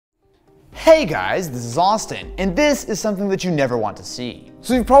Hey guys, this is Austin, and this is something that you never want to see.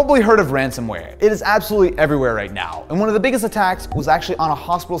 So you've probably heard of ransomware. It is absolutely everywhere right now, and one of the biggest attacks was actually on a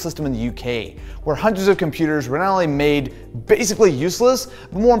hospital system in the UK, where hundreds of computers were not only made basically useless,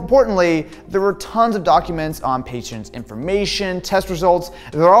 but more importantly, there were tons of documents on patients' information, test results,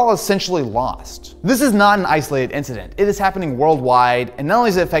 that are all essentially lost. This is not an isolated incident. It is happening worldwide, and not only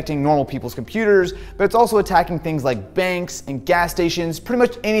is it affecting normal people's computers, but it's also attacking things like banks and gas stations, pretty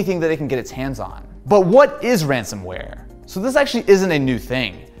much anything that it can get its hands on. But what is ransomware? So this actually isn't a new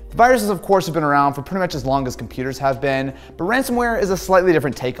thing. Viruses, of course, have been around for pretty much as long as computers have been, but ransomware is a slightly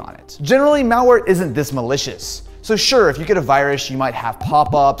different take on it. Generally, malware isn't this malicious. So sure, if you get a virus, you might have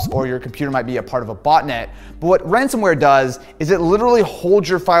pop-ups or your computer might be a part of a botnet, but what ransomware does is it literally holds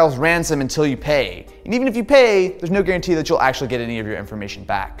your files ransom until you pay. And even if you pay, there's no guarantee that you'll actually get any of your information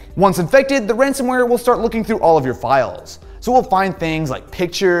back. Once infected, the ransomware will start looking through all of your files. So we'll find things like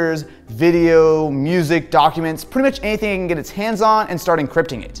pictures, video, music, documents, pretty much anything it can get its hands on and start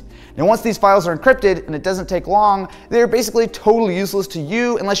encrypting it. Now once these files are encrypted, and it doesn't take long, they're basically totally useless to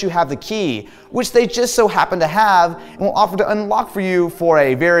you unless you have the key, which they just so happen to have and will offer to unlock for you for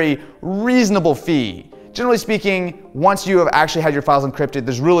a very reasonable fee. Generally speaking, once you have actually had your files encrypted,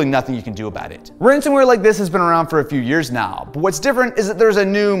 there's really nothing you can do about it. Ransomware like this has been around for a few years now, but what's different is that there's a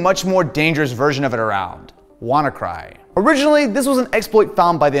new, much more dangerous version of it around. WannaCry. Originally, this was an exploit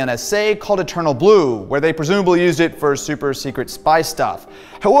found by the NSA called Eternal Blue, where they presumably used it for super secret spy stuff.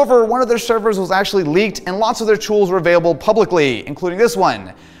 However, one of their servers was actually leaked and lots of their tools were available publicly, including this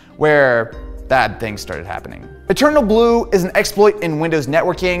one, where bad things started happening. Eternal Blue is an exploit in Windows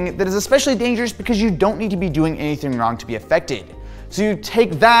networking that is especially dangerous because you don't need to be doing anything wrong to be affected. So you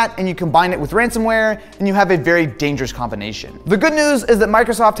take that and you combine it with ransomware and you have a very dangerous combination. The good news is that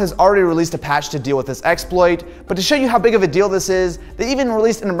Microsoft has already released a patch to deal with this exploit, but to show you how big of a deal this is, they even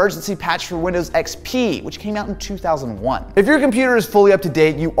released an emergency patch for Windows XP, which came out in 2001. If your computer is fully up to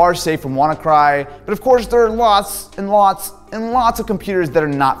date, you are safe from WannaCry, but of course there are lots and lots and lots of computers that are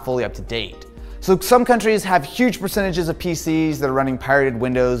not fully up to date. So some countries have huge percentages of PCs that are running pirated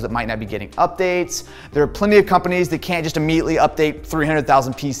Windows that might not be getting updates. There are plenty of companies that can't just immediately update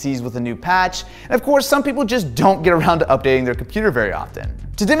 300,000 PCs with a new patch. And of course, some people just don't get around to updating their computer very often.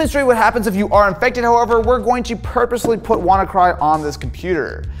 To demonstrate what happens if you are infected, however, we're going to purposely put WannaCry on this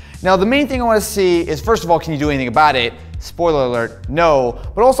computer. Now, the main thing I want to see is, first of all, can you do anything about it? Spoiler alert, no,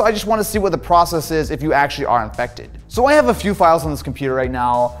 but also I just want to see what the process is if you actually are infected. So I have a few files on this computer right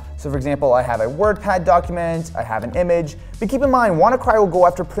now. So for example, I have a WordPad document, I have an image, but keep in mind, WannaCry will go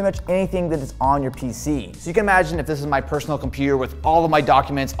after pretty much anything that is on your PC. So you can imagine if this is my personal computer with all of my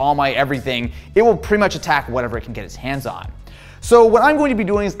documents, all my everything, it will pretty much attack whatever it can get its hands on. So what I'm going to be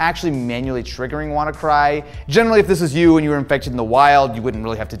doing is actually manually triggering WannaCry. Generally, if this is you and you were infected in the wild, you wouldn't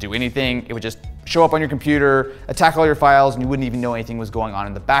really have to do anything. It would just show up on your computer, attack all your files, and you wouldn't even know anything was going on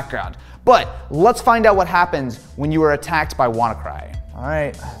in the background. But let's find out what happens when you are attacked by WannaCry. All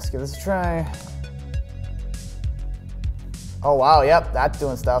right, let's give this a try. Oh wow, yep, that's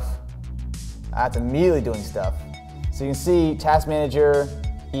doing stuff. That's immediately doing stuff. So you can see Task Manager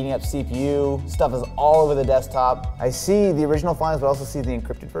eating up CPU, stuff is all over the desktop. I see the original files, but also see the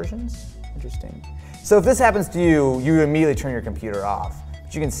encrypted versions. Interesting. So if this happens to you, you immediately turn your computer off.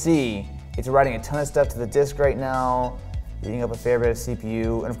 But you can see it's writing a ton of stuff to the disk right now, eating up a fair bit of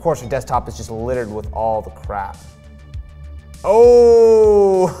CPU, and of course your desktop is just littered with all the crap.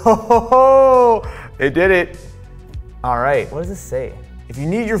 Oh, it did it. All right, what does this say? If you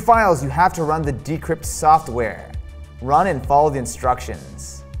need your files, you have to run the decrypt software. Run and follow the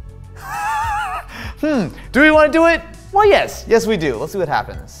instructions. Do we want to do it? Well, yes, we do. Let's see what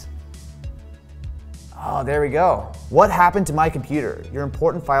happens. Oh, there we go. What happened to my computer? Your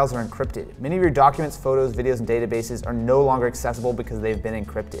important files are encrypted. Many of your documents, photos, videos, and databases are no longer accessible because they've been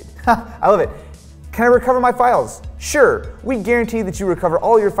encrypted. I love it. Can I recover my files? Sure, we guarantee that you recover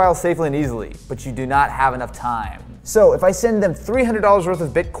all your files safely and easily, but you do not have enough time. So if I send them $300 worth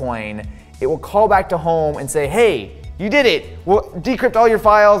of Bitcoin, it will call back to home and say, hey, you did it. We'll decrypt all your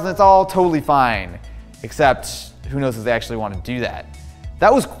files and it's all totally fine. Except, who knows if they actually want to do that.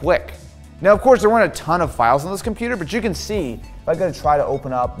 That was quick. Now, of course, there weren't a ton of files on this computer, but you can see, if I go to try to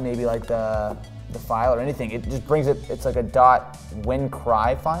open up maybe like the file or anything, it just brings it, it's like a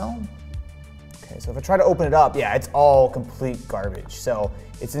 .WannaCry file. Okay, so if I try to open it up, yeah, it's all complete garbage. So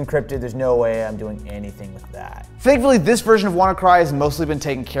it's encrypted, there's no way I'm doing anything with that. Thankfully, this version of WannaCry has mostly been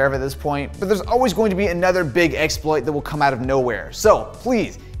taken care of at this point, but there's always going to be another big exploit that will come out of nowhere. So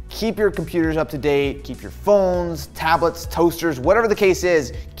please, keep your computers up to date, keep your phones, tablets, toasters, whatever the case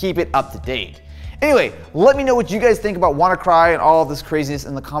is, keep it up to date. Anyway, let me know what you guys think about WannaCry and all of this craziness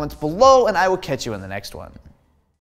in the comments below, and I will catch you in the next one.